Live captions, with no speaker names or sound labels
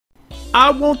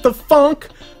I want the funk,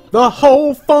 the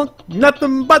whole funk,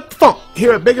 nothing but funk.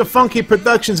 Here at Bigger Funky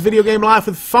Productions Video Game Life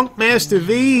with Funkmaster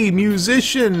V,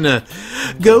 musician,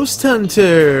 ghost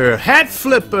hunter, hat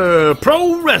flipper,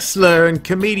 pro wrestler, and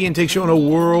comedian, takes you on a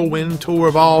whirlwind tour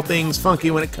of all things funky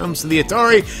when it comes to the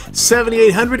Atari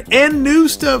 7800 and new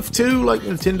stuff too, like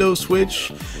Nintendo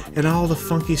Switch and all the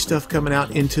funky stuff coming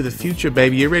out into the future,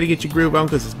 baby. You ready to get your groove on?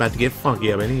 Because it's about to get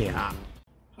funky up in here.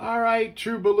 Alright,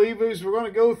 true believers, we're going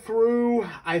to go through,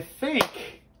 I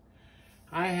think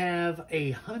I have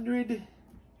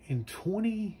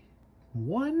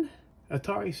 121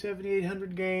 Atari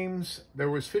 7800 games. There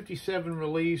was 57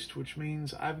 released, which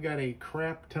means I've got a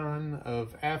crap ton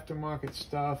of aftermarket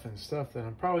stuff and stuff that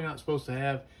I'm probably not supposed to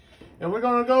have. And we're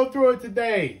going to go through it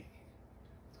today.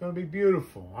 It's going to be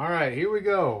beautiful. Alright, here we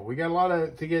go. We got a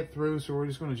lot to get through, so we're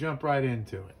just going to jump right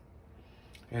into it.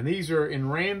 And these are in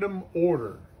random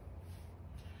order.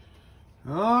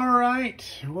 Alright,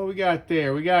 what we got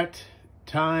there? We got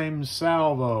Time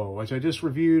Salvo, which I just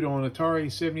reviewed on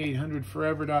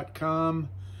Atari7800forever.com.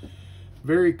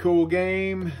 Very cool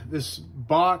game. This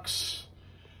box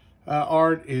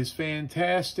art is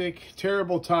fantastic.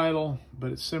 Terrible title,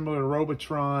 but it's similar to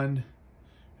Robotron.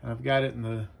 And I've got it in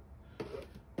the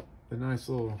nice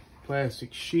little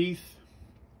plastic sheath.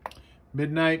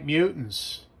 Midnight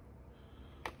Mutants,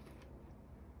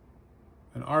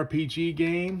 an RPG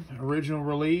game, original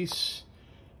release.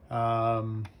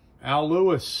 Al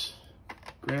Lewis,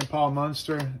 Grandpa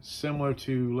Munster, similar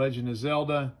to Legend of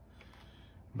Zelda,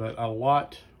 but a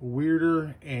lot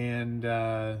weirder and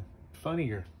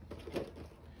funnier.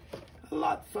 A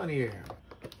lot funnier.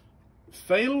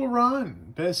 Fatal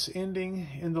Run, best ending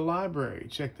in the library.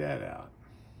 Check that out.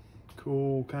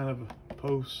 Cool, kind of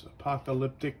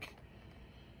post-apocalyptic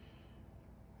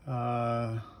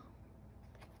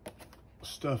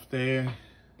stuff there.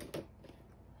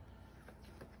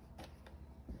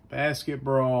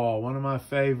 Basketbrawl, one of my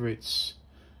favorites.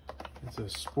 It's a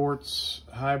sports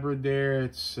hybrid there.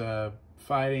 It's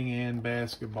fighting and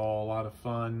basketball, a lot of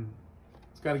fun.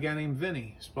 It's got a guy named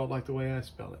Vinny, spelled like the way I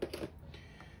spell it.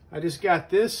 I just got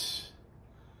this.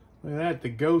 Look at that,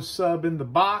 the GoSub in the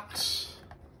box.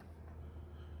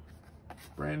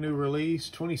 Brand new release,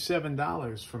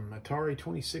 $27 from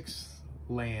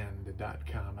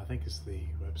Atari26land.com. I think is the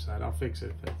website. I'll fix it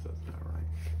if that's not right.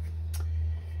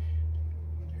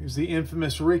 Here's the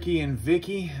infamous Rikki and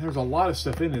Vikki. There's a lot of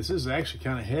stuff in this. This is actually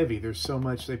kind of heavy. There's so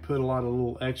much. They put a lot of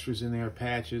little extras in there,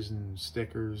 patches and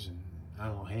stickers and, I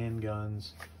don't know,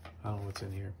 handguns. I don't know what's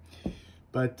in here.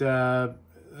 But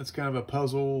that's kind of a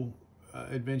puzzle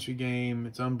adventure game.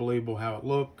 It's unbelievable how it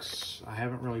looks. I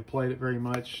haven't really played it very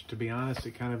much. To be honest,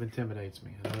 it kind of intimidates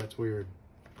me. I know that's weird.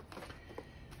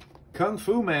 Kung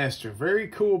Fu Master. Very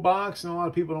cool box. And a lot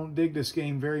of people don't dig this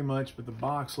game very much, but the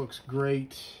box looks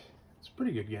great. It's a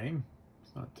pretty good game.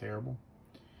 It's not terrible.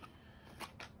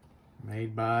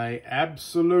 Made by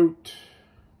Absolute.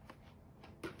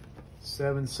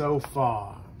 7 so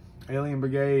far. Alien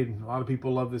Brigade. A lot of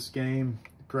people love this game.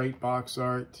 Great box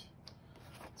art.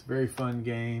 It's a very fun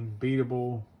game.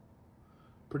 Beatable.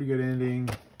 Pretty good ending.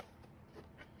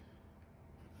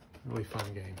 Really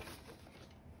fun game.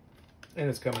 And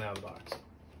it's coming out of the box.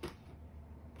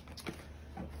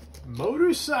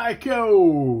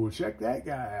 Motorpsycho, check that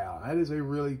guy out. That is a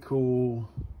really cool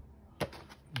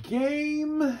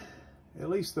game. At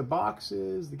least the box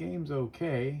is. The game's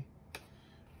okay.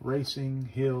 Racing,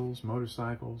 hills,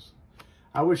 motorcycles.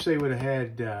 I wish they would have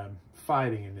had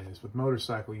fighting in this. With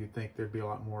Motorpsycho, you'd think there'd be a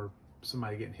lot more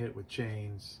somebody getting hit with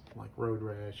chains, like Road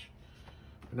Rash.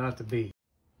 But not to be.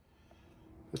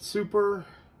 It's Super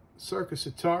Circus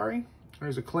Atari.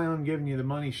 There's a clown giving you the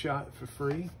money shot for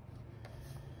free.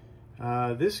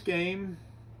 This game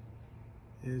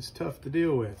is tough to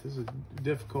deal with. This is a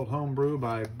difficult homebrew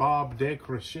by Bob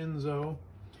DeCrescenzo.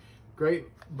 Great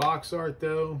box art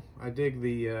though. I dig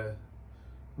the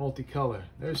multicolor.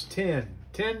 There's 10.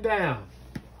 10 down.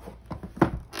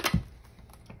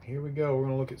 Here we go. We're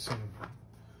going to look at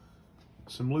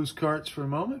some loose carts for a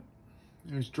moment.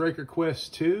 There's Draker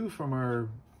Quest 2 from our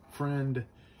friend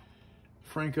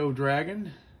Franco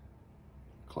Dragon,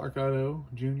 Clark Otto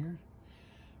Jr.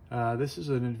 This is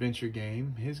an adventure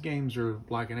game. His games are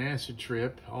like an acid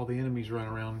trip. All the enemies run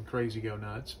around and crazy go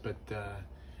nuts. But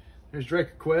there's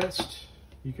Draker Quest.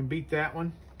 You can beat that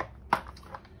one.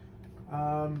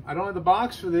 I don't have the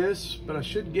box for this, but I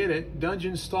should get it.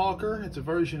 Dungeon Stalker. It's a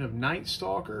version of Night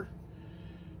Stalker.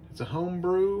 It's a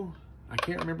homebrew. I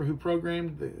can't remember who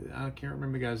programmed I can't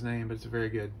remember the guy's name, but it's a very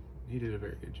good. He did a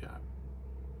very good job.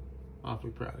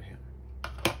 Awfully proud of him.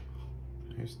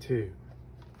 Here's 2.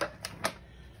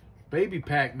 Baby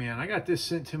Pac-Man. I got this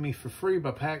sent to me for free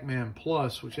by Pac-Man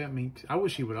Plus, which that means I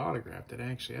wish he would autograph it,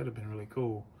 actually. That'd have been really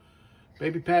cool.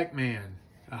 Baby Pac-Man,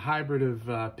 a hybrid of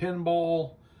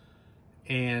pinball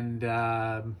and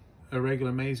a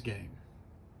regular maze game.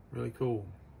 Really cool.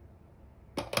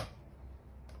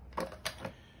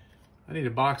 I need a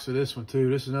box of this one too.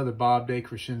 This is another Bob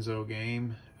DeCrescenzo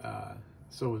game.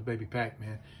 So was Baby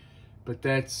Pac-Man. But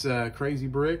that's Crazy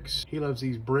Bricks. He loves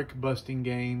these brick busting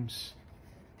games.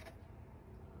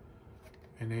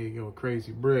 And there you go,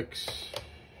 Crazy Bricks.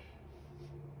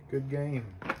 Good game.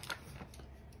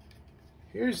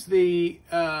 Here's the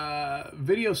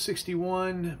Video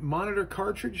 61 monitor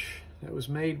cartridge that was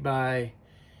made by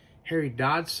Harry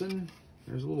Dodson.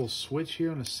 There's a little switch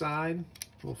here on the side,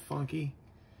 a little funky.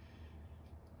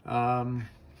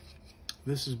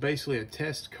 This is basically a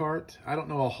test cart. I don't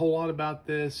know a whole lot about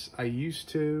this. I used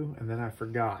to, and then I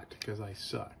forgot because I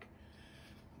suck.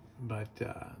 But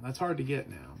that's hard to get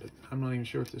now, but I'm not even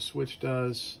sure what the switch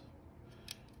does.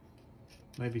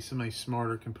 Maybe somebody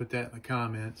smarter can put that in the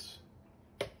comments.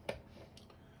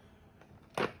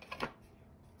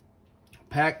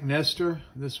 Pac Nester.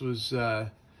 This was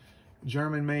a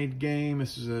German-made game.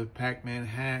 This is a Pac-Man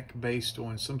hack based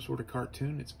on some sort of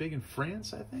cartoon. It's big in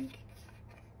France, I think.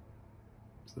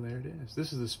 So there it is.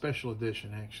 This is the special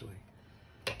edition, actually.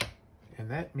 And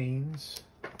that means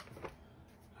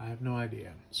I have no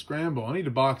idea. Scramble. I need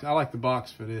a box. I like the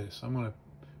box for this. I'm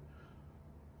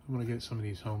gonna get some of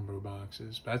these homebrew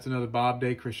boxes. But that's another Bob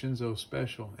DeCrescenzo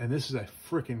special. And this is a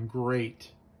freaking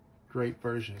great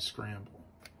version of Scramble.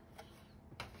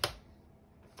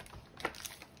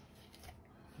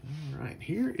 All right,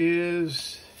 here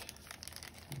is,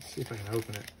 let's see if I can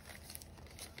open it.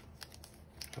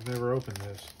 I've never opened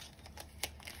this.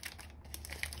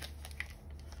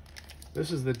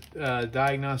 This is the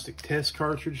diagnostic test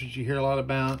cartridge that you hear a lot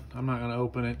about. I'm not going to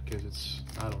open it because it's,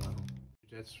 I don't know.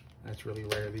 That's really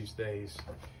rare these days,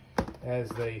 as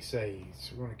they say.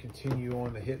 So we're going to continue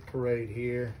on the hit parade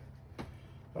here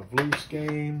of loose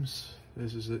games.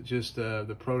 This is just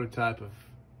the prototype of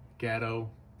Gato,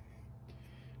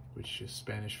 which is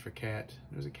Spanish for cat.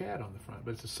 There's a cat on the front,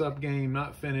 but it's a sub game,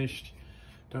 not finished.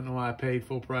 Don't know why I paid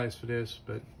full price for this,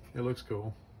 but it looks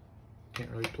cool. Can't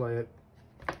really play it.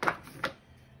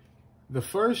 The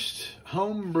first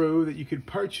homebrew that you could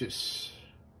purchase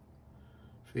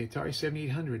for the Atari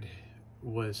 7800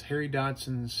 was Harry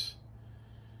Dodson's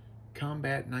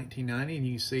Combat 1990, and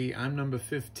you see I'm number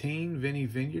 15, Vinny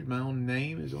Vineyard. My own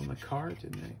name is on the cart.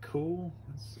 Isn't that cool?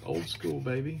 It's old school,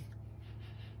 baby.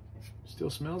 Still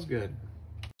smells good.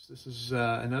 This is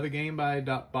another game by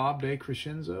Bob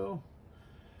DeCrescenzo.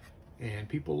 And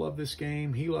people love this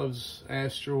game. He loves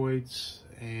asteroids,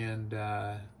 and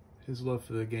his love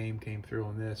for the game came through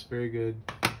on this. Very good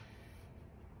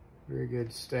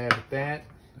stab at that.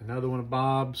 Another one of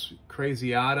Bob's,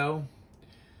 Crazy Otto.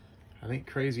 I think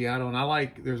Crazy Otto,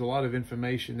 and there's a lot of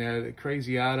information there that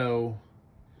Crazy Otto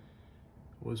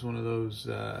was one of those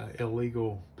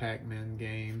illegal Pac-Man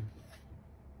games.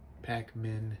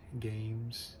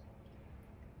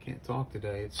 Can't talk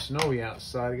today. It's snowy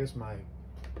outside. I guess my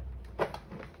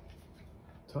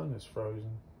tongue is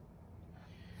frozen.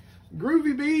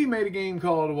 Groovy B made a game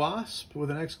called Wasp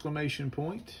with an exclamation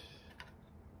point.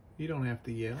 You don't have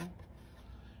to yell.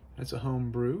 That's a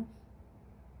homebrew.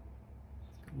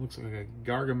 Looks like a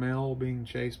Gargamel being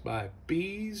chased by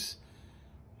bees.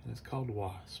 And it's called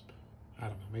Wasp. I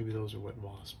don't know. Maybe those are what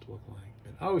wasps look like.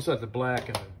 But I always thought the black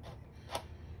and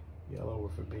the yellow were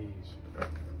for bees.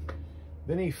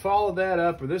 Then he followed that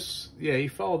up with this. Yeah, he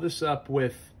followed this up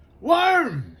with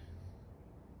Worm!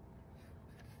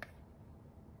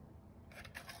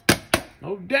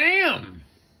 Oh, damn!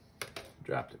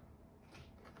 Dropped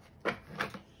it.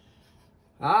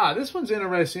 Ah, this one's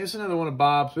interesting. It's another one of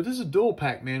Bob's, but this is a dual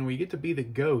Pac-Man where you get to be the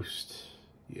ghost.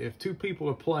 If two people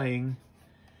are playing,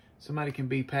 somebody can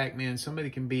be Pac-Man, somebody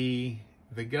can be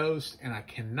the ghost, and I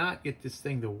cannot get this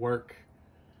thing to work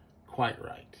quite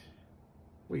right.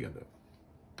 What are you gonna do?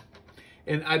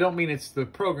 And I don't mean it's the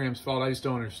program's fault, I just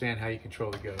don't understand how you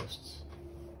control the ghosts.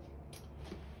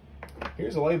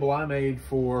 Here's a label I made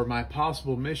for my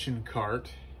possible mission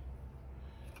cart.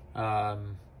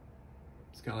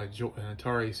 It's got like an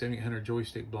Atari 7800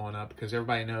 joystick blowing up because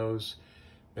everybody knows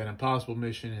that Impossible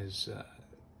Mission is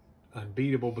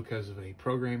unbeatable because of a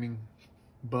programming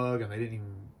bug, and they didn't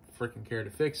even freaking care to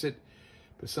fix it.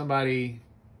 But somebody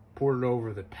ported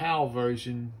over the PAL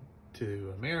version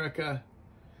to America,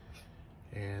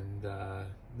 and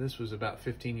this was about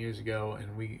 15 years ago,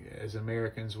 and we, as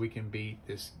Americans, we can beat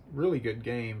this really good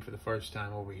game for the first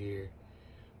time over here.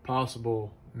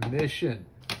 Possible Mission.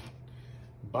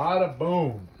 Bada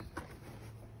boom.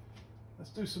 Let's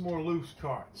do some more loose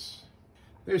carts.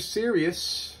 There's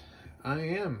Serious. I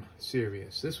Am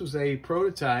Serious. This was a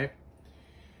prototype.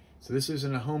 So this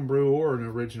isn't a homebrew or an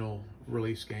original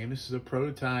release game. This is a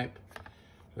prototype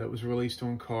that was released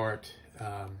on cart.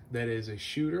 That is a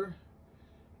shooter.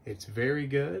 It's very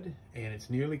good, and it's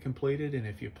nearly completed. And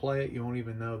if you play it, you won't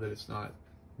even know that it's not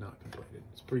completed.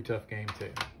 It's a pretty tough game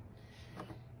too.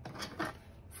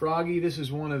 Froggy. This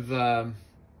is one of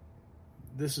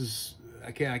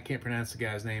I can't pronounce the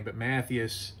guy's name, but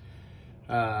Matthias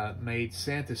made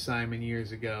Santa Simon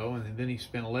years ago, and then he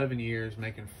spent 11 years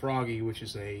making Froggy, which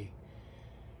is a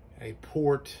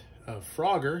port of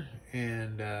Frogger,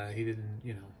 and he didn't,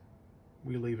 you know,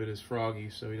 we leave it as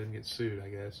Froggy so he doesn't get sued, I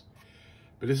guess.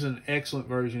 But this is an excellent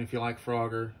version if you like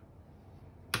Frogger.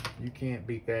 You can't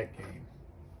beat that game.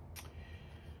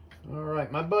 All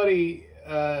right, my buddy,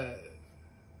 I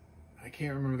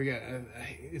can't remember the guy.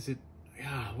 Is it?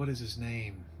 What is his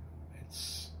name?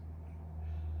 It's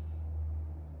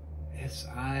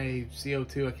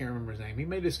SICO2. I can't remember his name. He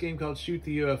made this game called Shoot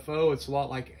the UFO. It's a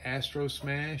lot like Astro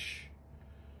Smash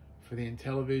for the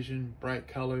Intellivision. Bright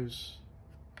colors.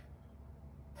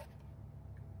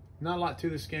 Not a lot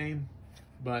to this game,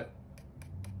 but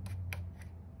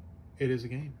it is a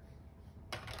game.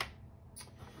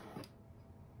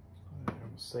 I'm gonna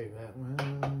save that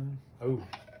one. Oh.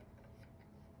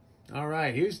 All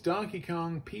right, here's Donkey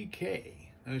Kong PK.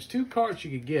 Now, there's two carts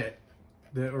you could get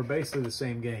that are basically the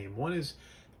same game. One is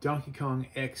Donkey Kong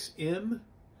XM,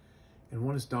 and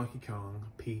one is Donkey Kong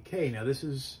PK. Now, this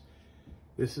is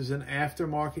an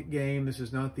aftermarket game. This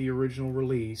is not the original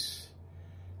release,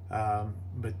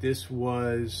 but this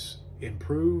was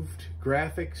improved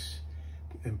graphics,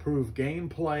 improved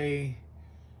gameplay,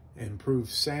 improved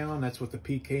sound. That's what the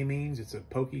PK means. It's a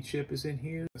pokey chip is in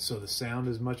here, so the sound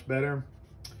is much better.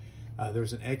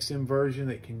 There's an XM version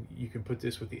that you can put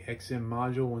this with the XM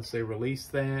module once they release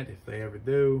that, if they ever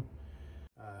do.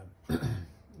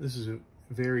 This is a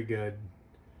very good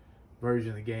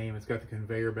version of the game. It's got the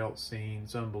conveyor belt scene.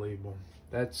 It's unbelievable.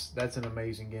 That's an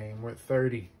amazing game. We're at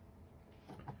 30.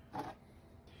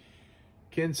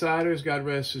 Ken Siders, God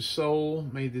rest his soul,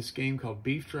 made this game called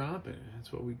Beef Drop, and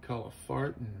that's what we'd call a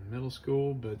fart in middle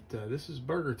school, but this is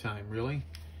burger time, really.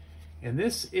 And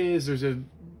there's a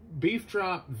Beef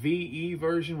Drop VE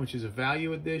version, which is a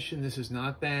value edition. This is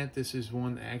not that. This is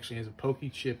one that actually has a pokey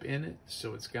chip in it,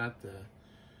 so it's got the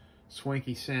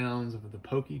swanky sounds of the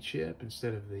pokey chip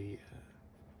instead of the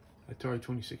Atari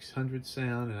 2600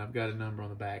 sound, and I've got a number on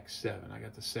the back, 7. I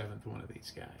got the 7th one of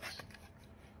these guys.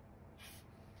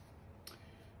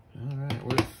 All right,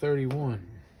 we're at 31.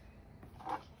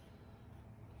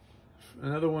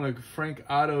 Another one of Frank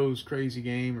Otto's crazy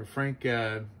game, or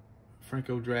Franco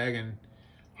Dragon.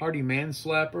 Hardy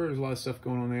Manslapper. There's a lot of stuff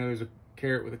going on there. There's a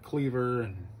carrot with a cleaver,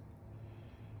 and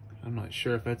I'm not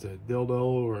sure if that's a dildo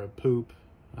or a poop.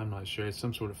 I'm not sure. It's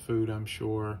some sort of food, I'm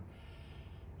sure.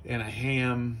 And a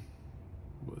ham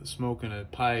with smoking a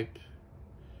pipe.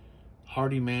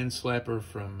 Hardy Manslapper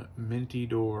from Minty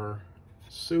Door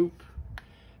Soup.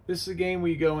 This is a game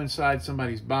where you go inside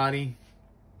somebody's body.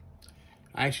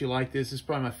 I actually like this. This is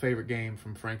probably my favorite game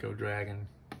from Franco Dragon.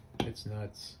 It's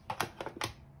nuts.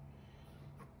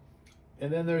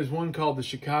 And then there's one called the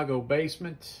Chicago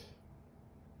Basement.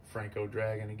 Franco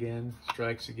Dragon again.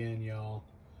 Strikes again, y'all.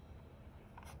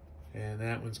 And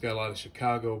that one's got a lot of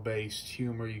Chicago-based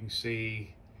humor. You can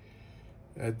see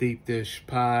a deep dish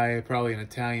pie, probably an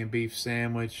Italian beef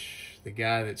sandwich. The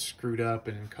guy that screwed up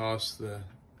and cost the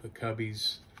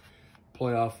Cubbies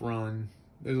playoff run.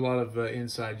 There's a lot of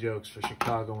inside jokes for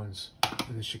Chicagoans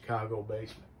in the Chicago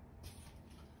Basement.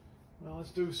 Well,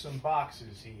 let's do some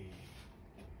boxes here.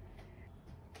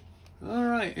 All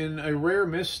right, and a rare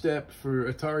misstep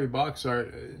for Atari box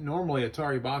art. Normally,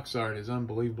 Atari box art is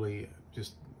unbelievably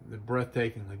just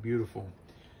breathtakingly beautiful.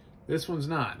 This one's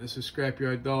not. This is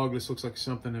Scrapyard Dog. This looks like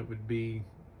something that would be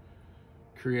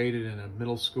created in a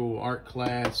middle school art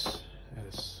class at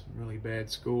a really bad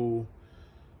school.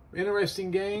 Interesting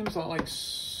games, a lot like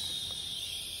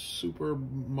Super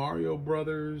Mario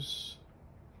Brothers,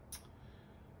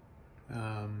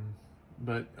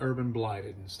 but urban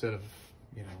blighted instead of,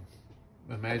 you know,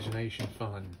 imagination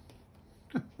fun.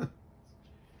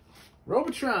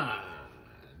 Robotron.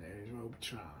 There's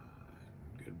Robotron.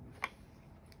 Good.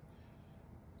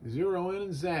 Zero in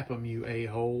and zap them, you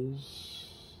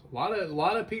a-holes. A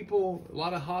lot of people, a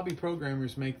lot of hobby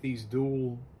programmers make these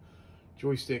dual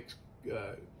joysticks.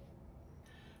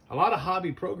 A lot of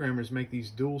hobby programmers make these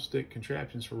dual stick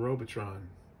contraptions for Robotron.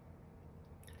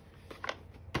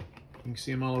 You can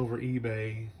see them all over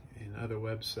eBay and other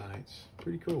websites.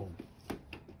 Pretty cool.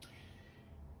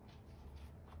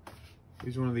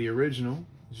 Here's one of the original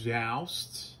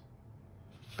Jousts.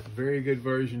 Very good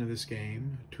version of this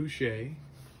game. Touche.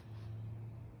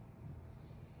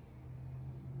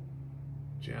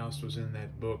 Joust was in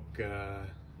that book,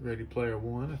 Ready Player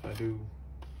One, if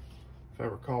I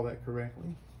recall that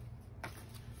correctly.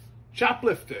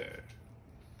 Choplifter!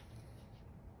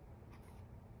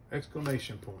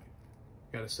 Exclamation point.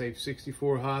 Got to save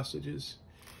 64 hostages.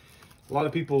 A lot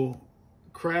of people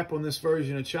crap on this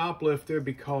version of Choplifter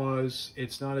because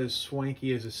it's not as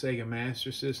swanky as the Sega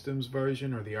Master System's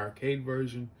version or the arcade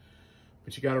version.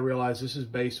 But you got to realize this is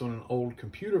based on an old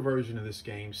computer version of this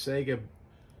game. Sega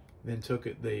then took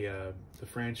the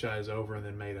franchise over and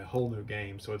then made a whole new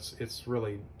game. So it's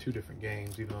really two different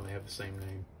games, even though they have the same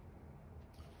name.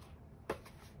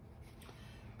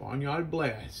 Barnyard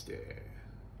Blaster.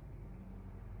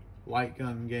 Light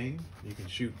gun game. You can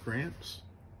shoot gramps.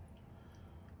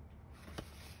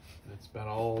 That's about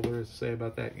all there is to say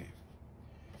about that game.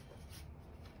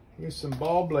 Here's some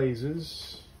Ball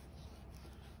Blazers.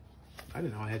 I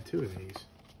didn't know I had two of these.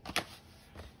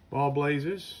 Ball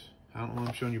Blazers. I don't know,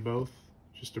 I'm showing you both.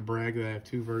 Just to brag that I have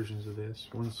two versions of this.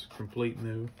 One's complete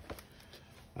new.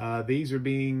 These are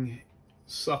being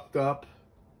sucked up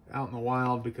out in the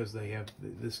wild because they have,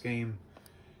 this game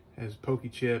has pokey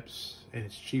chips and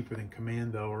it's cheaper than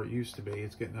Commando, or it used to be.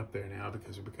 It's getting up there now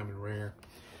because they're becoming rare.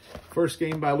 First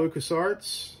game by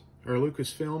LucasArts, or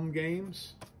Lucasfilm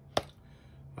Games,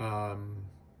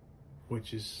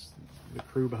 which is the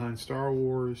crew behind Star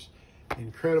Wars.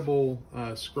 Incredible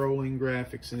scrolling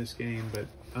graphics in this game, but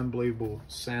unbelievable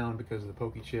sound because of the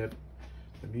pokey chip.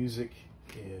 The music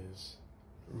is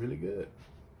really good.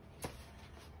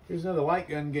 Here's another light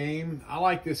gun game. I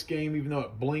like this game even though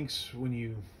it blinks when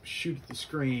you shoot at the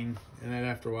screen, and that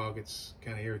after a while gets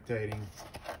kind of irritating.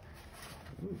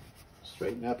 Ooh,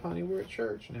 straighten up, honey. We're at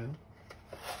church now.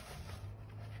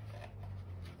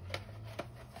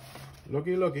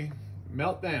 Looky, looky.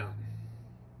 Meltdown.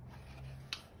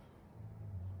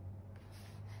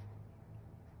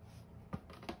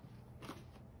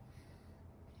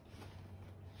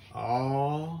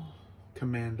 Oh,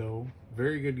 Commando.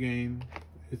 Very good game.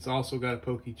 It's also got a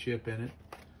pokey chip in it.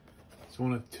 It's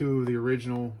one of two of the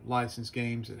original licensed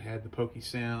games that had the pokey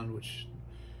sound, which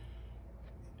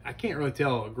I can't really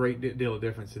tell a great deal of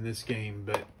difference in this game,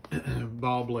 but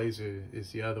Ball Blazer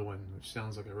is the other one, which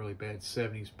sounds like a really bad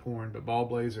 70s porn, but Ball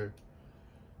Blazer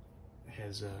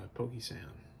has a pokey sound.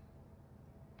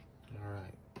 All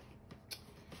right.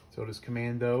 So does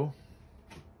Commando.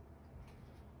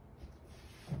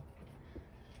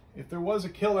 If there was a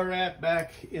killer app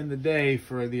back in the day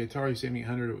for the Atari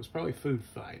 7800, it was probably Food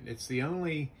Fight. It's the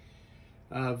only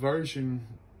version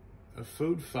of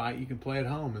Food Fight you can play at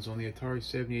home. It's on the Atari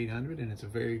 7800, and it's a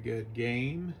very good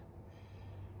game.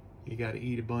 You got to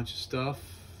eat a bunch of stuff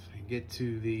and get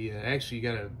to the... actually, you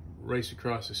got to race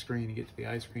across the screen to get to the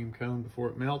ice cream cone before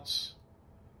it melts.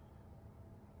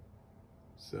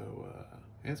 So,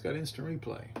 and it's got instant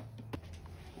replay.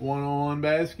 One-on-one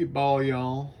basketball,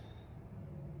 y'all.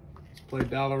 Play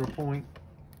 $1 a point.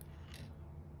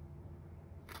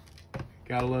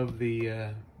 Gotta love the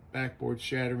backboard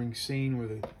shattering scene where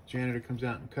the janitor comes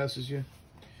out and cusses you.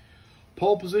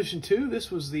 Pole Position 2.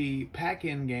 This was the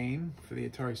pack-in game for the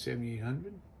Atari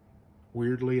 7800.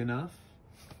 Weirdly enough,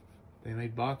 they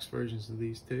made box versions of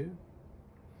these too.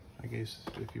 I guess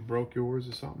if you broke yours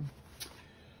or something.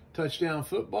 Touchdown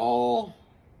Football.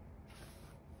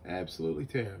 Absolutely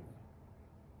terrible.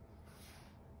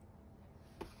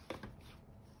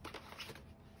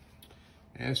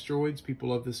 Asteroids, people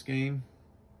love this game.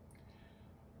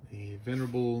 The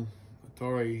venerable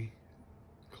Atari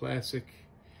classic,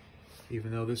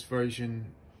 even though this version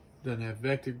doesn't have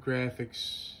vector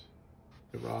graphics,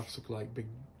 the rocks look like big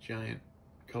giant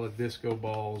colored disco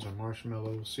balls or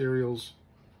marshmallow cereals.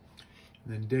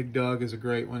 And then Dig Dug is a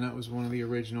great one. That was one of the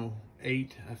original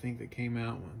 8, I think, that came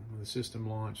out when the system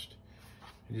launched.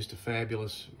 And just a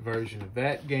fabulous version of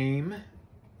that game.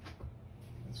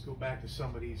 Let's go back to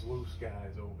some of these loose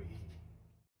guys over here.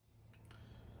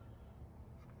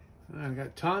 I've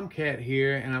got Tomcat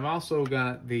here, and I've also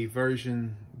got the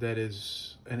version that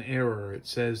is an error. It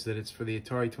says that it's for the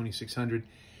Atari 2600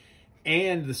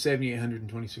 and the 7800 and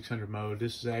 2600 mode.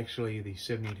 This is actually the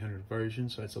 7800 version,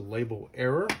 so it's a label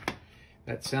error.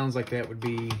 That sounds like that would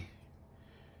be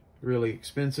really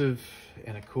expensive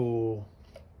and a cool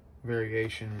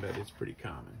variation, but it's pretty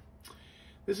common.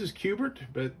 This is Cubert,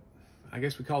 but I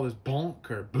guess we call this Bonk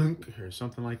or Blunk or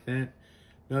something like that.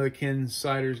 Another Ken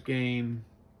Siders game.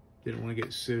 Didn't want to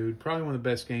get sued. Probably one of the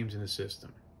best games in the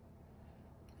system.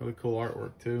 Really cool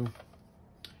artwork too.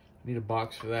 I need a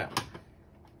box for that one.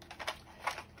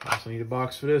 Also need a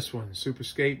box for this one. Super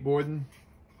skateboarding.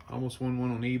 Almost won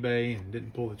one on eBay and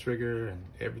didn't pull the trigger. And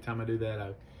every time I do that,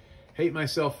 I hate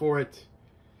myself for it.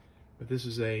 But this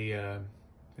is a,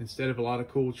 instead of a lot of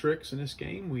cool tricks in this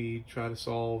game, we try to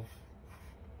solve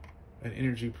an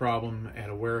energy problem at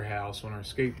a warehouse on our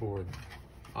skateboard.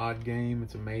 Odd game,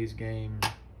 it's a maze game.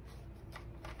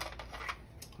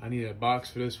 I need a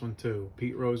box for this one too.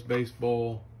 Pete Rose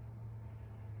Baseball.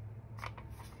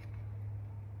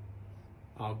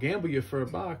 I'll gamble you for a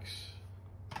box.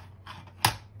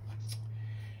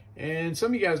 And some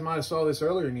of you guys might have saw this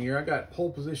earlier in the year. I got Pole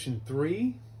Position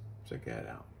 3. Check that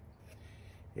out.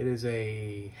 It is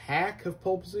a hack of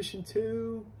Pole Position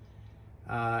 2.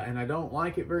 And I don't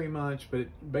like it very much, but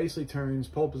it basically turns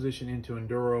Pole Position into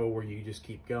Enduro, where you just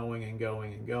keep going and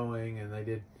going and going. And they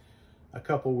did a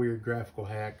couple weird graphical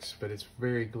hacks, but it's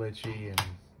very glitchy, and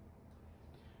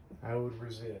I would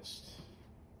resist.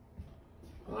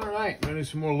 All right, I'm gonna do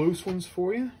some more loose ones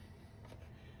for you.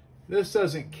 This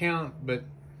doesn't count, but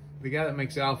the guy that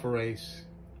makes Alpha Race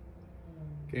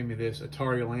gave me this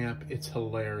Atari lamp. It's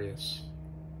hilarious.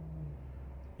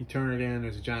 You turn it in,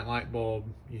 there's a giant light bulb.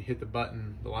 You hit the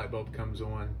button, the light bulb comes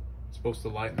on. It's supposed to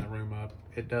lighten the room up.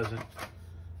 It doesn't.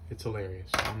 It's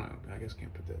hilarious. I guess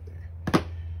can't put that there.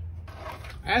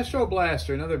 Astro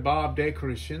Blaster, another Bob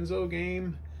DeCrescenzo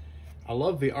game. I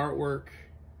love the artwork.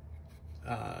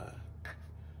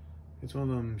 It's one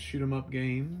of them shoot 'em up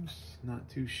games. Not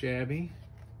too shabby.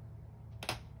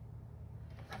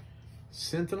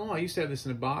 Sentinel. I used to have this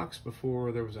in a box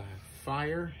before there was a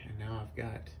fire, and now I've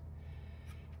got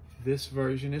this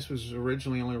version. This was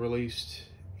originally only released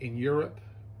in Europe,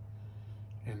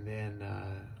 and then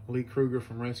Lee Kruger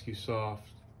from Rescue Soft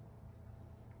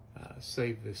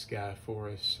saved this guy for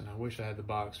us, and I wish I had the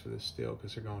box for this still,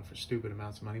 because they're going for stupid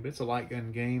amounts of money. But it's a light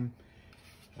gun game,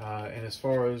 and as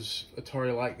far as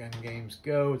Atari light gun games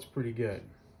go, it's pretty good.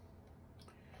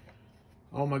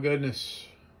 Oh my goodness,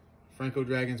 Franco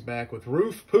Dragon's back with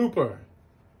Roof Pooper.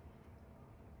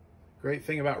 Great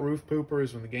thing about Roof Pooper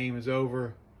is when the game is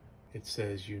over, it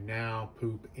says you now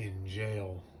poop in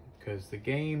jail, because the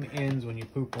game ends when you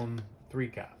poop on 3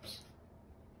 cops.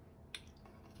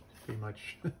 Pretty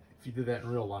much, if you did that in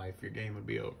real life, your game would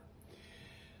be over.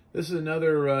 This is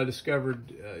another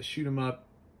discovered shoot 'em up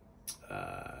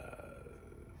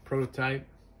prototype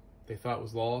they thought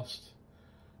was lost.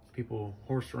 People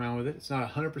horsed around with it. It's not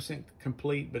 100%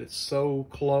 complete, but it's so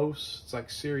close. It's like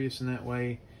serious in that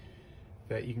way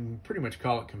that you can pretty much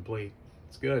call it complete.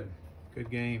 It's good. Good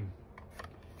game.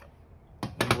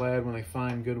 I'm glad when they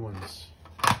find good ones.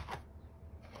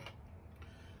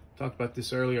 Talked about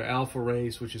this earlier, Alpha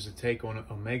Race, which is a take on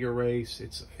Omega Race.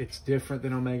 It's different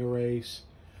than Omega Race.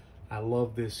 I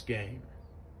love this game.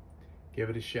 Give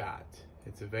it a shot.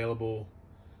 It's available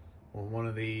on one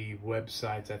of the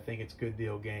websites. I think it's Good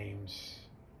Deal Games,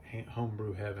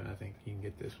 Homebrew Heaven. I think you can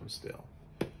get this one still.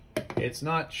 It's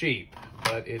not cheap,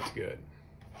 but it's good.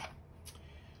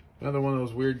 Another one of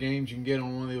those weird games you can get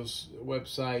on one of those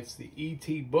websites, the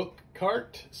ET Book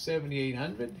Cart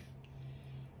 7800.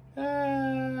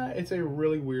 It's a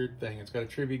really weird thing. It's got a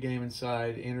trivia game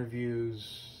inside,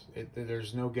 interviews.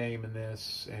 There's no game in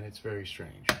this, and it's very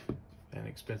strange and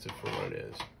expensive for what it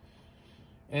is.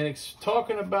 And it's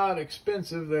talking about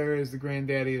expensive, there is the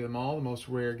granddaddy of them all, the most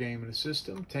rare game in the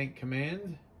system, Tank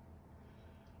Command.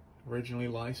 Originally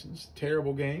licensed.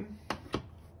 Terrible game.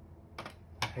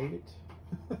 I hate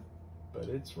it. But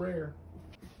it's rare.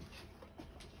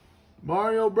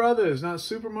 Mario Brothers, not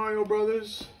Super Mario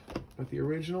Brothers, but the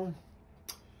original.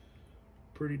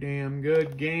 Pretty damn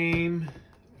good game.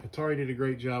 Atari did a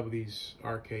great job with these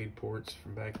arcade ports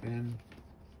from back then,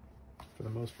 for the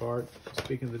most part.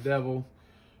 Speaking of the devil,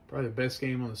 probably the best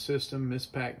game on the system, Miss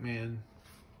Pac-Man.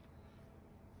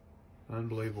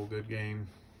 Unbelievable good game.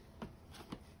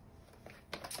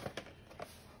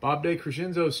 Bob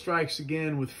DeCrescenzo strikes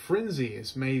again with Frenzy,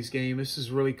 this maze game. This is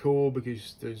really cool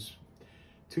because there's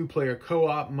 2-player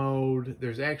co-op mode.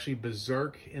 There's actually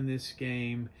Berserk in this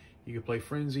game. You can play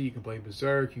Frenzy, you can play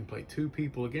Berserk, you can play 2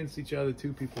 people against each other,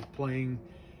 2 people playing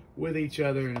with each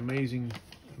other. An amazing,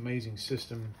 amazing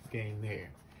system game there.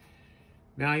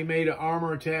 Now he made an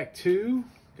Armor Attack 2.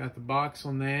 Got the box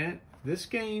on that. This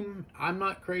game, I'm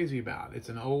not crazy about. It's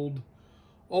an old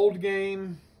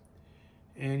game,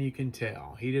 and you can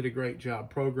tell. He did a great job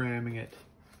programming it,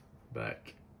 but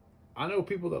I know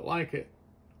people that like it.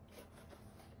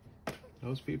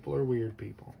 Those people are weird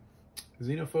people.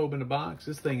 Xenophobe in the box.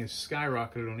 This thing is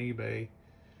skyrocketed on eBay.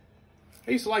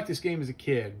 I used to like this game as a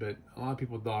kid, but a lot of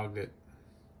people dogged it.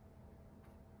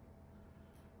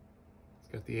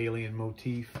 It's got the alien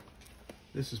motif.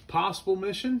 This is Possible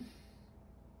Mission.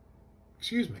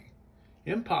 excuse me,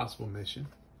 impossible mission.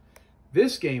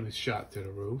 This game is shot to the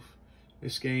roof.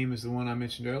 This game is the one I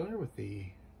mentioned earlier with the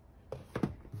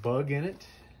bug in it.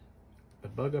 The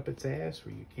bug up its ass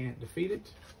where you can't defeat it.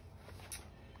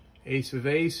 Ace of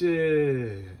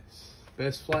Aces.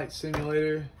 Best flight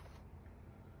simulator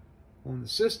on the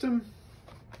system.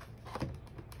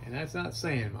 And that's not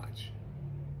saying much.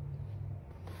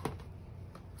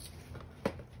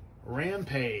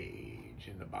 Rampage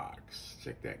in the box.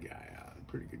 Check that guy out.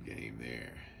 Pretty good game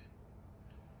there.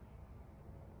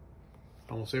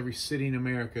 Almost every city in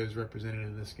America is represented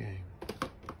in this game.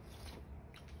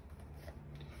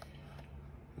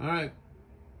 All right.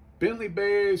 Bentley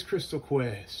Bears Crystal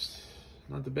Quest.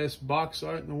 Not the best box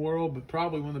art in the world, but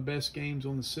probably one of the best games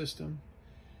on the system.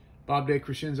 Bob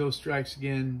DeCrescenzo Strikes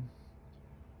Again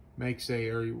makes a,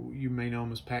 or you may know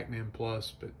him as Pac-Man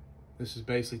Plus, but this is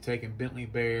basically taking Bentley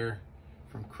Bear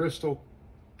from Crystal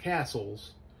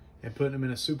Castles and putting him in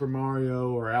a Super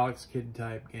Mario or Alex Kidd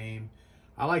type game.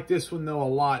 I like this one though a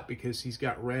lot because he's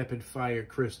got rapid fire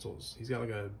crystals. He's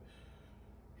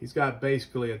got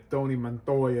basically a Tony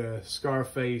Montoya,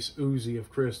 Scarface, Uzi of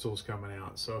crystals coming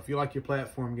out. So if you like your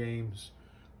platform games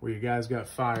where you guys got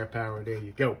firepower, there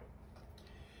you go.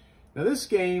 Now this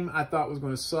game I thought was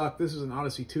going to suck. This is an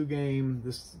Odyssey 2 game.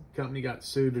 This company got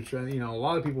sued to try, you know, a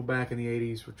lot of people back in the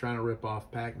 80s were trying to rip off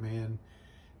Pac-Man.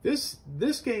 This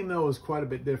game though is quite a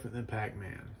bit different than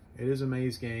Pac-Man. It is a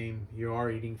maze game. You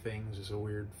are eating things. It's a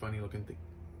weird, funny looking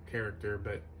character,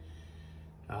 but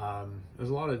there's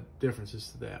a lot of differences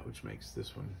to that, which makes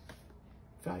this one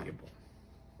valuable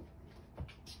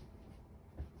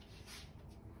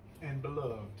and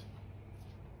beloved.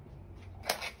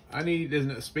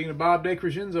 Speaking of Bob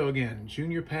DeCrescenzo again,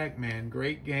 Junior Pac-Man,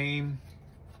 great game.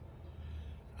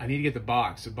 I need to get the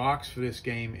box. The box for this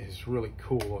game is really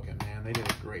cool looking, man. They did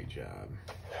a great job.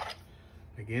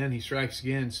 Again, he strikes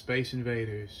again, Space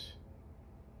Invaders.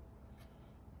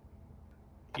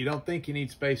 You don't think you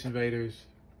need Space Invaders,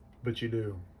 but you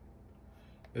do.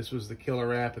 This was the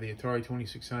killer app of the Atari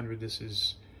 2600. This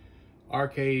is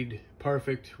arcade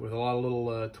perfect with a lot of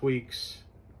little tweaks.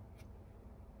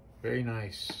 Very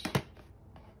nice.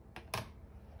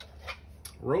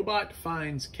 Robot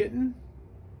Finds Kitten.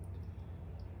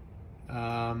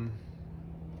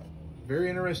 Very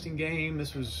interesting game.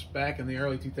 This was back in the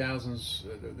early 2000s.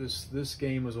 This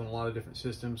game was on a lot of different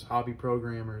systems. Hobby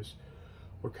programmers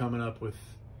were coming up with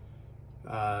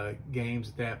games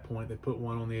at that point. They put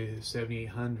one on the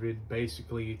 7800.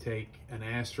 Basically, you take an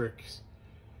asterisk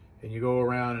and you go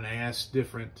around and ask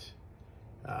different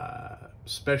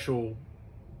special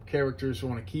characters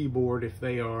on a keyboard if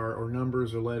they are, or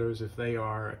numbers or letters if they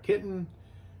are a kitten,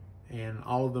 and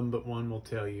all of them but one will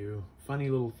tell you funny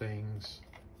little things,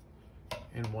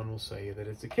 and one will say that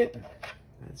it's a kitten.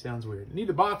 That sounds weird. You need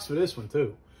a box for this one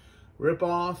too. Rip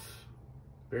off.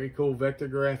 Very cool vector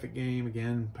graphic game.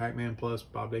 Again, Pac-Man Plus.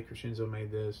 Bob DeCrescenzo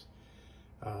made this.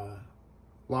 A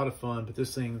lot of fun, but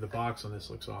this thing, the box on this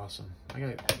looks awesome. I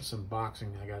got some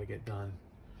boxing I got to get done.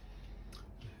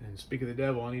 And speak of the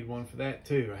devil, I need one for that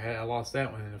too. I lost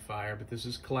that one in a fire, but this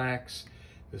is Clax.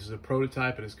 This is a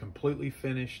prototype. It is completely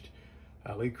finished.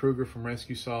 Lee Kruger from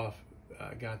Rescue Soft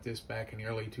got this back in the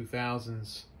early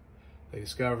 2000s. They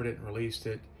discovered it and released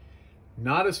it.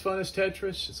 Not as fun as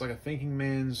Tetris. It's like a thinking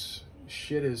man's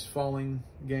shit is falling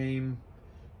game.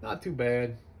 Not too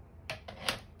bad.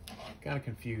 Kind of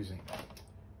confusing,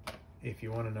 if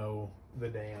you want to know the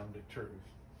damned truth.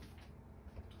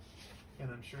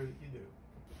 And I'm sure that you do.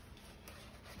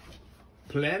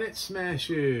 Planet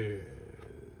Smashers.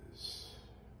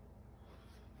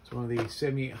 It's one of the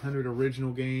 7800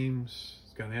 original games.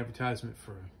 It's got an advertisement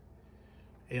for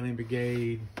Alien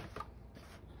Brigade.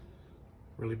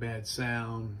 Really bad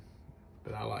sound,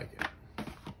 but I like it.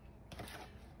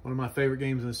 One of my favorite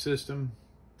games in the system,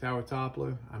 Tower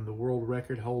Toppler. I'm the world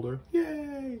record holder.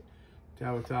 Yay!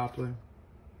 Tower Toppler.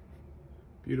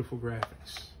 Beautiful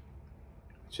graphics.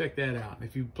 Check that out.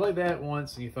 If you played that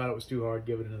once and you thought it was too hard,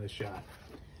 give it another shot.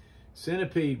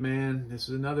 Centipede, man. This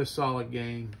is another solid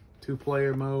game.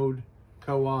 2-player mode,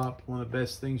 co-op. One of the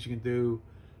best things you can do.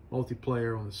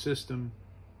 Multiplayer on the system.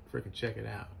 Freaking check it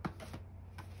out.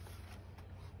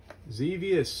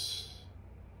 Xevious.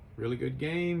 Really good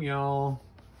game, y'all.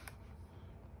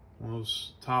 One of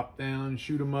those top-down,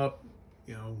 shoot 'em up,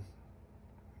 you know,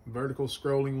 vertical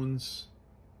scrolling ones.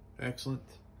 Excellent.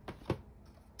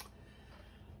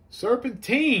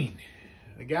 Serpentine.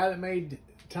 The guy that made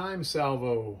Time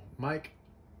Salvo, Mike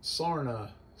Sierna,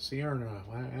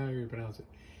 however you pronounce it.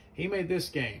 He made this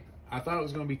game. I thought it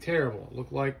was going to be terrible. It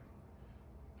looked like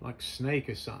Snake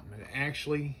or something. It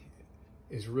actually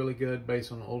is really good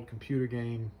based on an old computer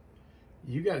game.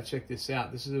 You got to check this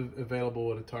out. This is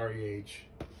available at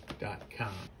Atariage.com.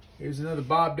 Here's another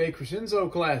Bob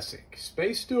DeCrescenzo classic,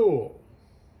 Space Duel.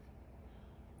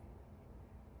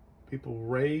 People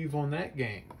rave on that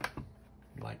game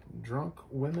like drunk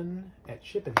women at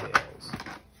Chippendales.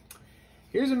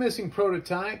 Here's a missing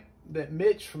prototype that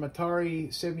Mitch from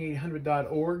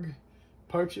Atari7800.org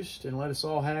purchased and let us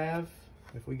all have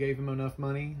if we gave him enough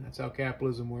money. That's how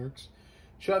capitalism works.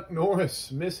 Chuck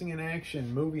Norris, missing in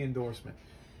action, movie endorsement.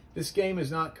 This game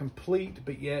is not complete,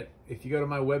 but yet, if you go to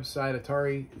my website,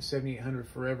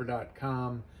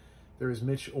 Atari7800forever.com, there is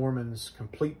Mitch Orman's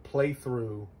complete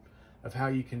playthrough of how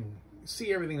you can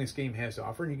see everything this game has to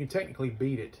offer, and you can technically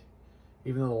beat it,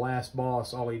 even though the last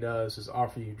boss, all he does is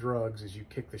offer you drugs as you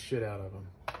kick the shit out of him.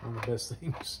 One of the best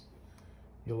things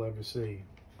you'll ever see.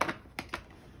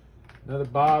 Another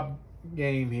Bob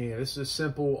game here. This is a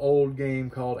simple old game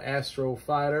called Astro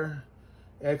Fighter.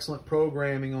 Excellent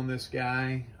programming on this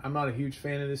guy. I'm not a huge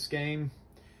fan of this game,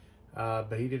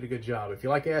 but he did a good job. If you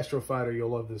like Astro Fighter, you'll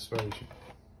love this version.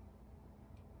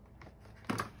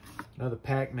 Another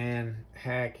Pac-Man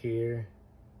hack here.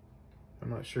 I'm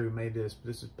not sure who made this, but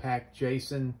this is Pac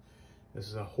Jason. This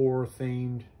is a horror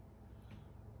themed.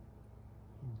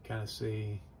 You can kind of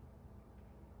see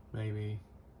maybe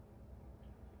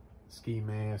ski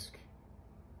mask.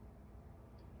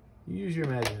 Use your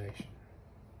imagination.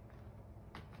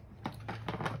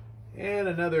 And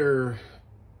another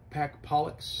Pac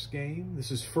Pollux game.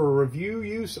 This is for review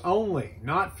use only,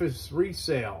 not for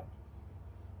resale.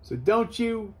 So don't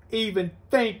you even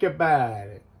think about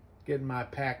it. Getting my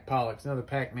Pac Pollux, another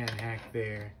Pac-Man hack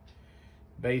there,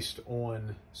 based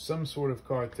on some sort of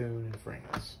cartoon in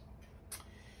France.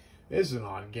 This is an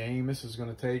odd game. This is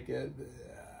going to take,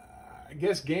 I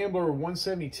guess Gambler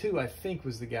 172, I think,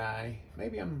 was the guy.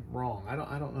 Maybe I'm wrong. I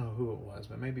don't know who it was,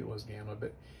 but maybe it was Gambler.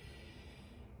 But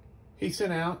he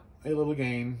sent out a little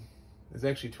game. It's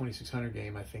actually a 2600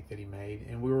 game, I think, that he made.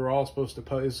 And we were all supposed to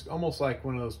pose. It's almost like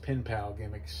one of those pen pal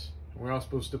gimmicks. We're all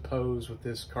supposed to pose with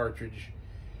this cartridge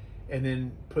and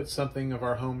then put something of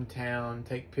our hometown,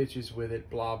 take pictures with it,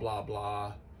 blah, blah,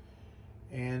 blah.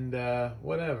 And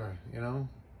whatever, you know.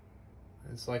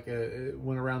 It's like it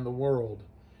went around the world.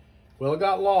 Well, it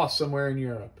got lost somewhere in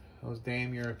Europe. Those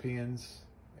damn Europeans.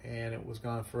 And it was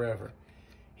gone forever.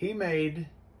 He made,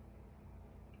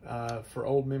 for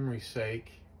old memory's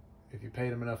sake, if you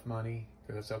paid him enough money,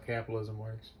 because that's how capitalism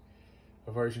works,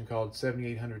 a version called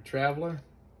 7800 Traveler.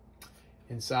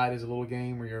 Inside is a little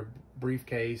game where your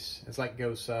briefcase, it's like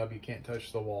GoSub, you can't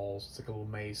touch the walls. It's like a little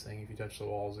maze thing. If you touch the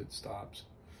walls, it stops.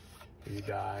 Or you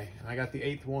die. And I got the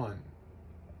 8th one.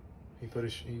 He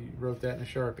wrote that in a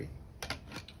Sharpie.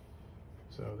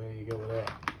 So there you go with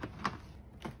that.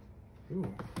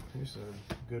 Ooh, here's a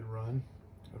good run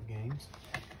of games.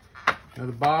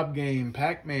 Another Bob game,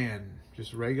 Pac-Man.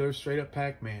 Just regular, straight up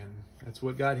Pac-Man. That's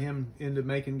what got him into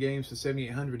making games for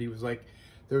 7800. He was like,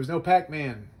 there was no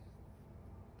Pac-Man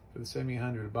for the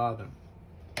 7800 to bother him.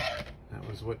 That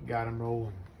was what got him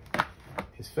rolling.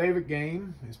 His favorite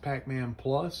game is Pac-Man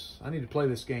Plus. I need to play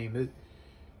this game.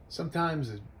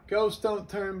 Sometimes the ghosts don't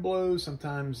turn blue.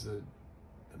 Sometimes the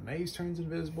maze turns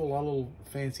invisible. A lot of little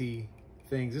fancy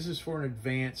things. This is for an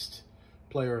advanced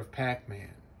player of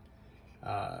Pac-Man.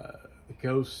 The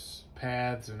ghosts'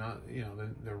 paths are not, you know,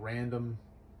 they're random,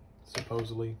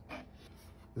 supposedly.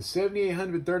 The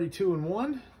 7800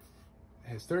 32-in-1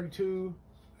 has 32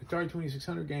 Atari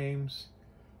 2600 games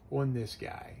on this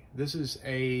guy. This is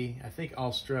a, I think,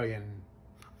 Australian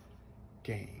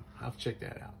game. I'll have to check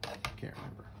that out. Can't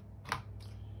remember.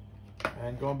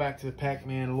 And going back to the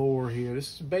Pac-Man lore here,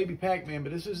 this is Baby Pac-Man,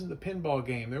 but this isn't the pinball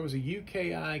game. There was a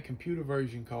UKI computer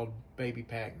version called Baby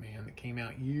Pac-Man that came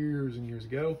out years and years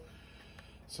ago.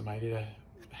 Somebody did a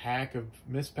hack of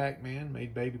Miss Pac-Man,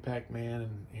 made Baby Pac-Man,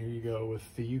 and here you go with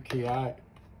the UKI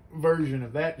version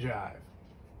of that jive.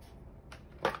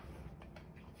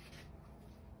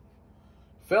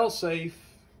 Failsafe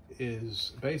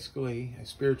is basically a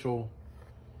spiritual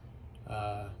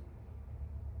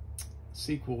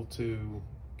sequel to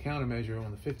Countermeasure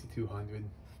on the 5200.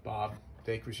 Bob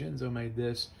DeCrescenzo made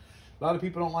this. A lot of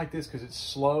people don't like this because it's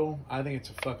slow. I think it's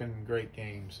a fucking great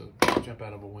game, so jump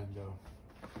out of a window.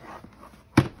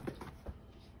 Alright,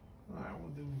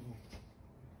 we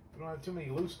don't have too many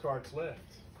loose cards left.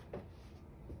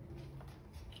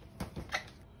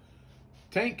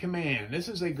 Tank Command. This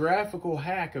is a graphical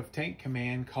hack of Tank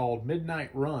Command called Midnight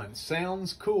Run.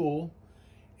 Sounds cool,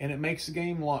 and it makes the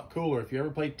game a lot cooler. If you ever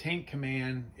played Tank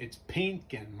Command, it's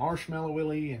pink and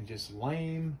marshmallowy and just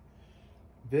lame.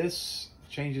 This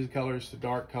changes colors to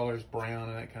dark colors, brown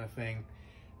and that kind of thing.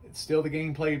 It's still the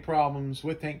gameplay problems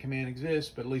with Tank Command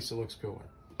exist, but at least it looks cooler.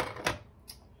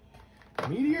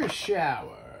 Meteor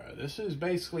Shower. This is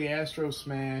basically Astro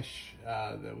Smash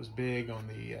that was big on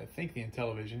the, I think, the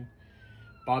Intellivision.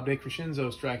 Bob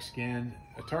DeCrescenzo strikes again.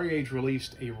 Atariage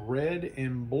released a red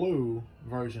and blue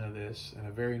version of this in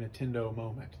a very Nintendo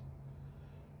moment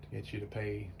to get you to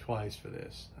pay twice for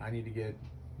this. I need to get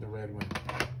the red one.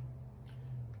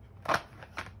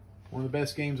 One of the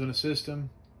best games on the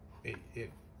system.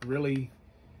 It really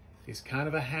is kind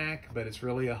of a hack, but it's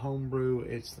really a homebrew.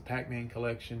 It's the Pac-Man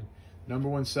collection.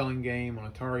 #1 selling game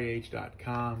on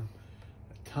Atariage.com.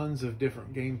 Tons of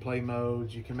different gameplay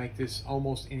modes. You can make this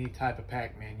almost any type of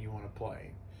Pac-Man you want to play.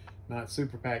 Not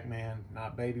Super Pac-Man,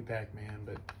 not Baby Pac-Man,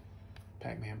 but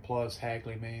Pac-Man Plus,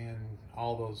 Hagley Man,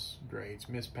 all those grades.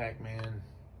 Miss Pac-Man,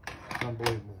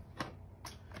 unbelievable.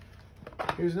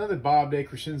 Here's another Bob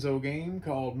DeCrescenzo game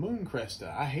called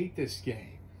Mooncresta. I hate this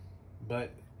game, but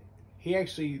he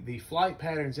actually, the flight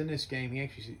patterns in this game, he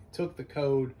actually took the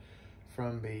code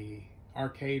from the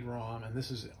arcade ROM, and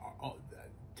this is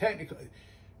technically,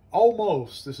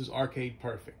 almost, this is arcade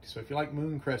perfect. So if you like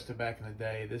Mooncresta back in the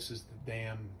day, this is the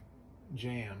damn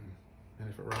jam. And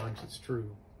if it rhymes, it's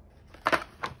true.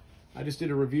 I just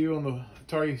did a review on the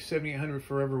Atari 7800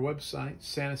 Forever website,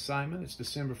 Santa Simon. It's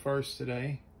December 1st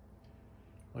today.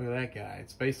 Look at that guy.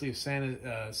 It's basically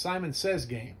a Simon Says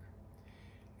game.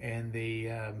 And the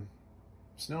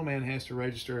snowman has to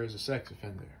register as a sex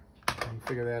offender. You can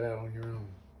figure that out on your own.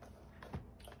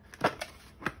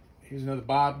 Here's another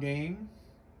Bob game.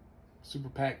 Super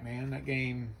Pac-Man. That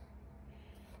game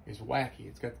is wacky.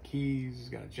 It's got the keys. It's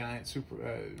got a giant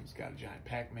it's got a giant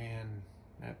Pac-Man.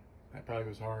 That probably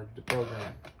was hard to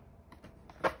program.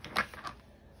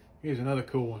 Here's another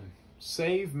cool one.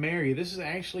 Save Mary. This is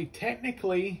actually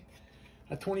technically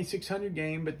a 2600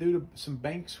 game, but due to some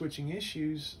bank switching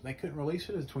issues, they couldn't release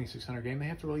it as a 2600 game. They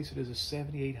have to release it as a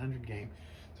 7800 game.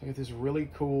 So I got this really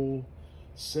cool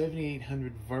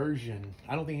 7800 version.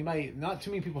 I don't think anybody, not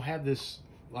too many people have this,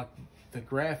 like the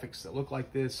graphics that look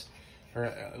like this, or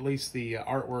at least the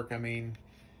artwork, I mean,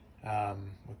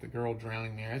 with the girl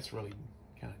drowning there. It's really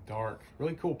kind of dark.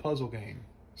 Really cool puzzle game.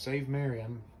 Save Mary.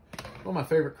 One of my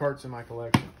favorite carts in my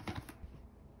collection.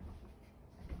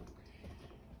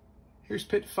 Here's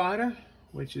Pit Fighter,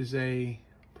 which is a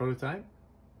prototype.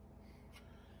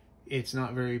 It's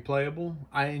not very playable.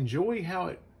 I enjoy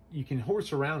how you can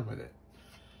horse around with it.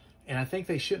 And I think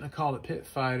they shouldn't have called it Pit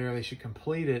Fighter. They should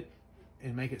complete it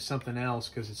and make it something else,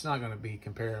 because it's not going to be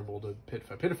comparable to Pit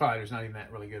Fighter. Pit Fighter is not even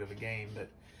that really good of a game, but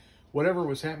whatever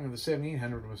was happening with the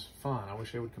 7800 was fun. I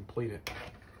wish they would complete it.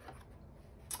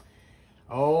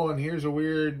 Oh, and here's a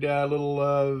weird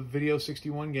little Video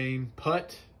 61 game.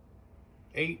 Putt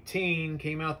 18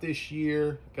 came out this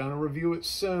year. Gonna review it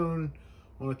soon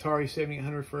on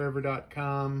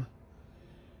Atari7800forever.com.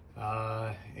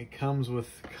 It comes with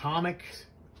comics.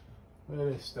 Look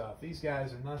at this stuff. These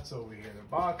guys are nuts over here. The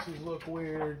boxes look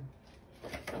weird.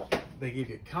 They give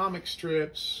you comic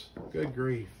strips. Good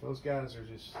grief. Those guys are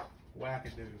just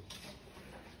wackadoo.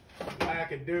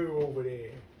 Wackadoo over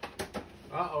there.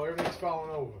 Uh-oh, everything's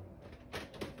falling over.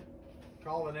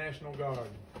 Call the National Guard.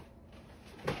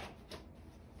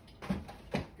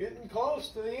 Getting close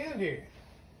to the end here.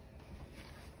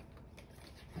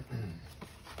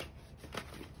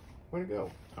 Where'd it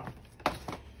go? Oh.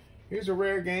 Here's a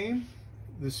rare game.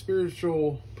 The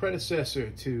spiritual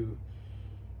predecessor to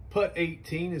Putt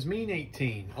 18 is Mean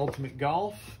 18. Ultimate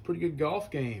Golf. Pretty good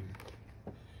golf game.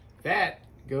 That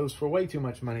goes for way too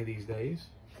much money these days.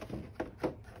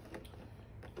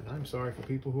 And I'm sorry for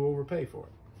people who overpay for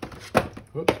it.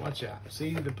 Whoops, watch out.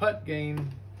 See, the putt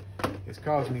game is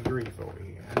causing me grief over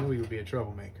here. I knew he would be a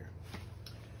troublemaker.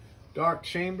 Dark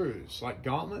Chambers, like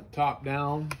Gauntlet, top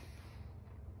down.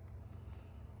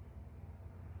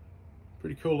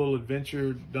 Pretty cool little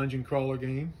adventure dungeon crawler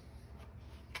game.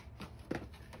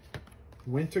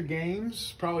 Winter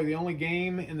Games, probably the only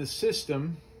game in the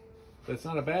system that's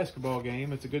not a basketball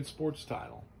game. It's a good sports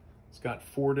title. It's got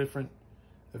 4 different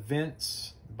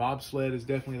events. Bobsled is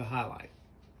definitely the highlight.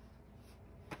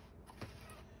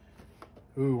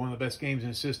 Ooh, one of the best games in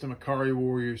the system, Atari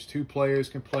Warriors. 2 players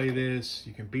can play this.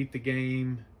 You can beat the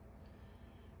game.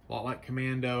 A lot like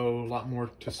Commando, a lot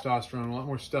more testosterone, a lot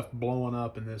more stuff blowing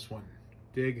up in this one.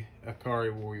 Dig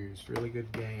Atari Warriors. Really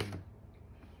good game.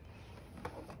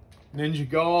 Ninja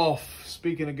Golf.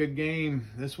 Speaking of good game,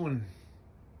 this one's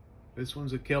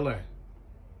a killer.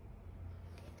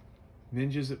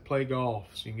 Ninjas that play golf,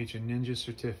 so you can get your ninja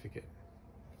certificate.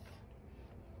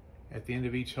 At the end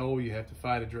of each hole, you have to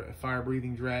fight a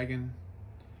fire-breathing dragon.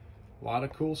 A lot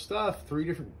of cool stuff. 3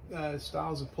 different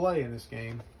styles of play in this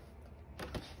game.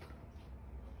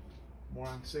 more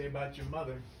I can say about your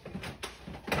mother.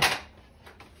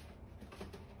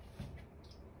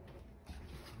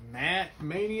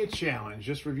 Mania Challenge.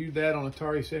 Just reviewed that on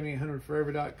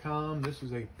Atari7800forever.com. This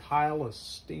is a pile of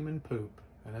steaming poop.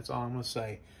 And that's all I'm going to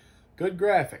say. Good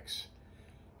graphics.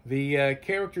 The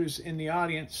characters in the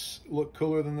audience look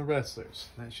cooler than the wrestlers.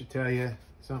 That should tell you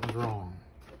something's wrong.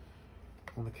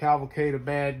 On the cavalcade of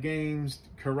bad games,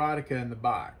 Karateka in the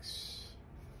box.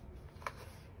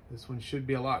 This one should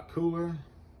be a lot cooler.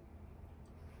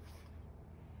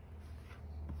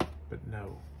 But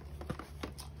no.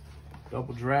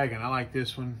 Double Dragon, I like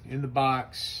this one. In the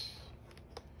box.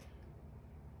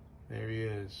 There he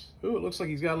is. Ooh, it looks like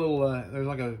he's got a little, there's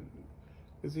like a,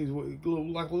 he's wearing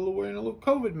a little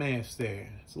COVID mask there.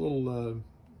 It's a little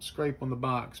scrape on the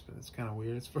box, but it's kind of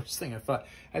weird. It's the first thing I thought.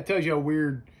 That tells you how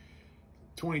weird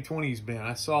 2020's been.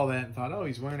 I saw that and thought, oh,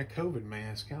 he's wearing a COVID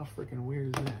mask. How freaking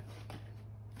weird is that?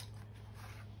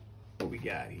 What we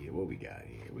got here? What we got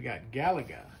here? We got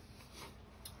Galaga.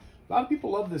 A lot of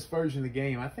people love this version of the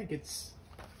game. I think there's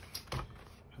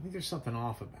something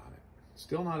off about it.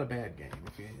 Still not a bad game.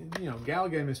 If you know,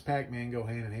 Galaga and Miss Pac-Man go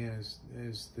hand in hand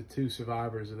as the two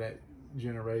survivors of that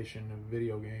generation of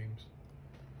video games.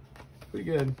 Pretty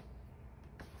good.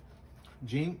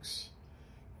 Jinx,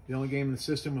 the only game in the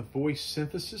system with voice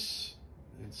synthesis.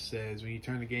 It says when you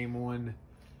turn the game on,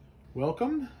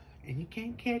 welcome, and you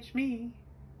can't catch me.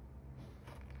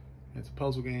 It's a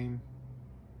puzzle game.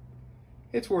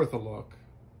 It's worth a look.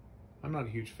 I'm not a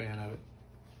huge fan of it.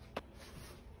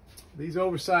 These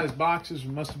oversized boxes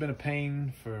must have been a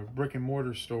pain for brick and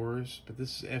mortar stores, but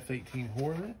this is F-18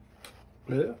 Hornet.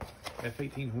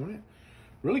 F-18 Hornet.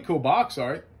 Really cool box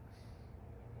art.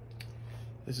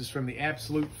 This is from the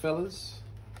Absolute Fellas.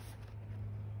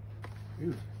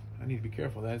 Ooh, I need to be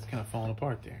careful. That's kind of falling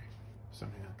apart there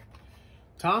somehow.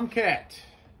 Tomcat.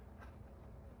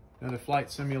 Another flight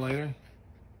simulator.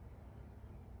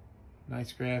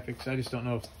 Nice graphics. I just don't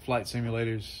know if flight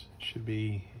simulators should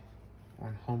be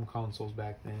on home consoles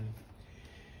back then.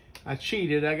 I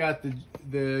cheated. I got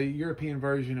the European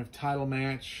version of Title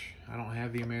Match. I don't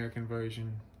have the American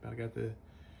version, but I got the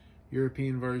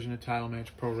European version of Title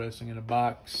Match Pro Wrestling in a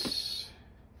box.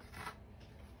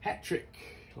 Hat Trick.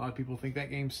 A lot of people think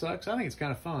that game sucks. I think it's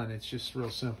kind of fun. It's just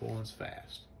real simple and it's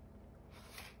fast.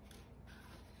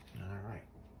 All right.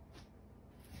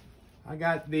 I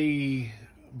got the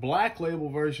Black Label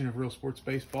version of Real Sports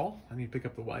Baseball. I need to pick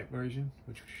up the white version,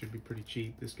 which should be pretty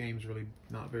cheap. This game's really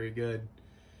not very good.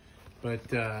 But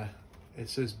it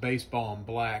says baseball in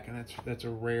black, and that's a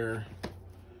rare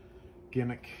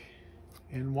gimmick.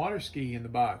 And Water Ski in the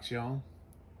box, y'all.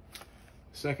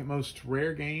 Second most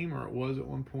rare game, or it was at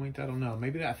one point. I don't know.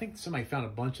 Maybe I think somebody found a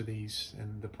bunch of these,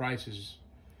 and the prices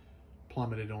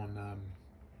plummeted on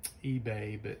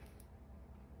eBay, but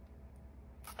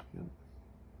yep.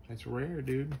 It's rare,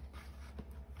 dude.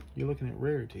 You're looking at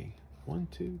rarity. 1,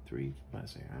 2, 3, 5,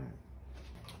 6. All right.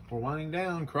 We're winding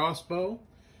down. Crossbow.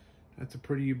 That's a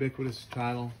pretty ubiquitous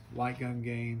title. Light gun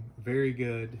game. Very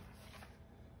good.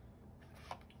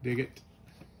 Dig it.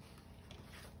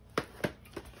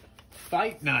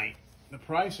 Fight Night. The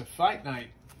price of Fight Night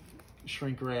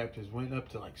shrink wrapped has went up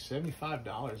to like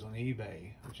 $75 on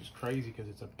eBay, which is crazy because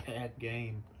it's a bad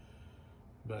game.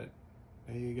 But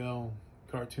there you go.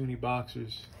 Cartoony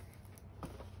boxers.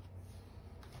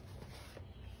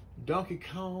 Donkey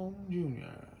Kong Jr.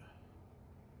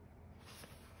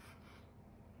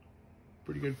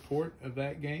 Pretty good port of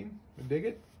that game. I dig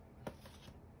it.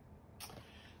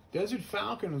 Desert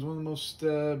Falcon is one of the most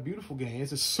beautiful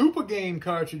games. It's a super game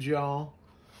cartridge, y'all.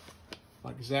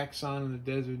 Like Zaxxon in the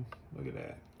Desert. Look at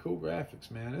that. Cool graphics,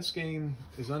 man. This game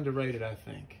is underrated, I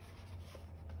think.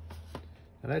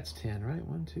 Now that's 10, right?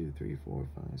 1, 2, 3, 4,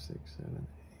 5, 6, 7, 8, 9, 10.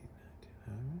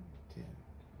 All right, 10.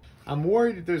 I'm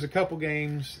worried that there's a couple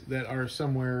games that are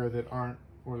somewhere that aren't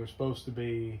where they're supposed to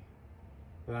be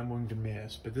that I'm going to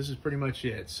miss. But this is pretty much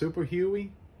it. Super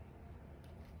Huey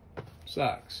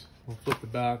sucks. We'll flip the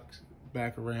box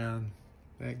back around.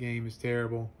 That game is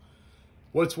terrible.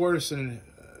 What's worse than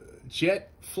a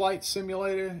jet flight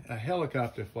simulator? A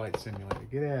helicopter flight simulator.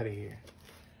 Get out of here.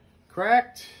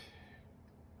 Cracked.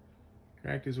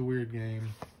 Cracked is a weird game.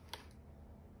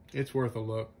 It's worth a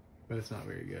look, but it's not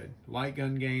very good. Light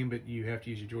gun game, but you have to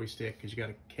use your joystick because you got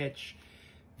to catch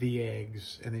the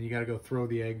eggs, and then you got to go throw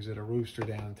the eggs at a rooster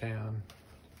downtown.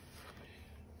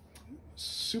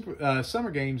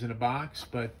 Summer games in a box,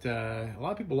 but a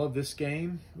lot of people love this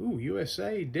game. Ooh,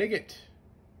 USA, dig it.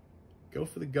 Go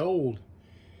for the gold.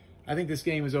 I think this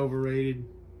game is overrated.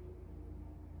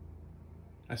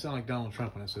 I sound like Donald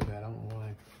Trump when I said that. I don't know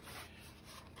why.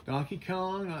 Donkey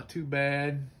Kong, not too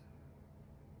bad.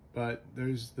 but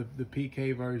there's the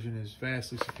PK version is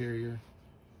vastly superior.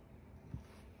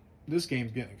 This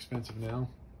game's getting expensive now.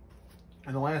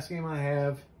 And the last game I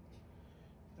have,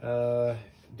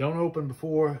 don't open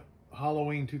before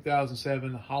Halloween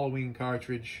 2007, Halloween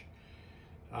cartridge.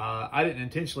 I didn't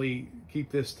intentionally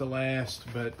keep this to last,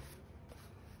 but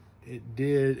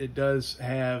it does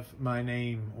have my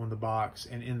name on the box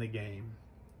and in the game.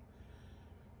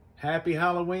 Happy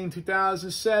Halloween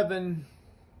 2007.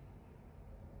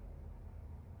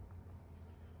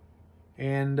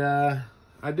 And I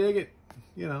dig it.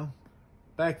 You know,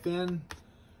 back then,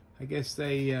 I guess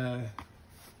they,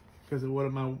 because of what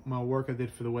my work I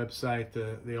did for the website,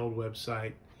 the old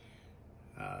website,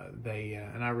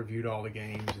 and I reviewed all the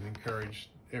games and encouraged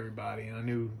everybody, and I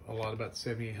knew a lot about the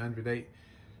 7800.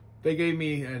 They gave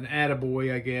me an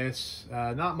attaboy, I guess.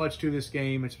 Not much to this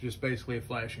game. It's just basically a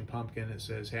flashing pumpkin that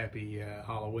says Happy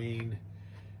Halloween.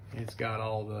 And it's got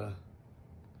all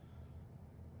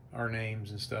our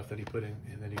names and stuff that he put in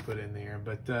there.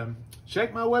 But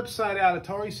check my website out,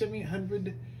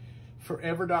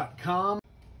 Atari7800forever.com.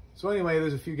 So anyway,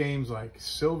 there's a few games like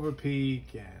Silver Peak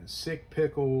and Sick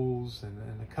Pickles and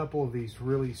a couple of these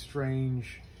really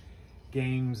strange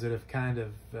games that have kind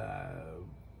of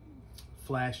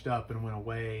flashed up and went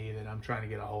away that I'm trying to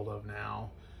get a hold of now.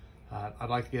 I'd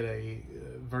like to get a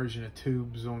version of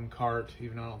Tubes on cart,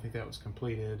 even though I don't think that was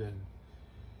completed. And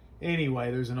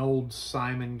anyway, there's an old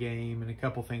Simon game and a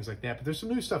couple things like that. But there's some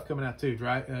new stuff coming out too.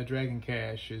 Dragon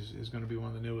Cash is going to be one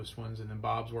of the newest ones, and then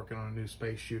Bob's working on a new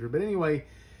space shooter. But anyway,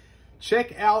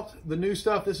 check out the new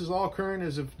stuff. This is all current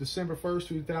as of December 1st,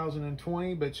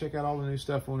 2020, but check out all the new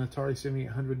stuff on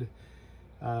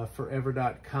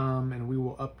Atari7800forever.com, and we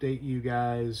will update you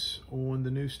guys on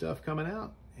the new stuff coming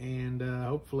out. And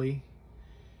hopefully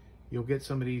you'll get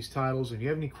some of these titles. If you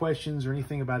have any questions or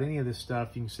anything about any of this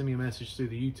stuff, you can send me a message through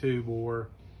the YouTube or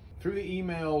through the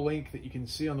email link that you can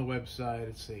see on the website.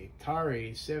 It's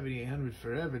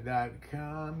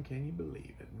Atari7800forever.com. Can you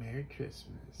believe it? Merry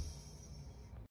Christmas.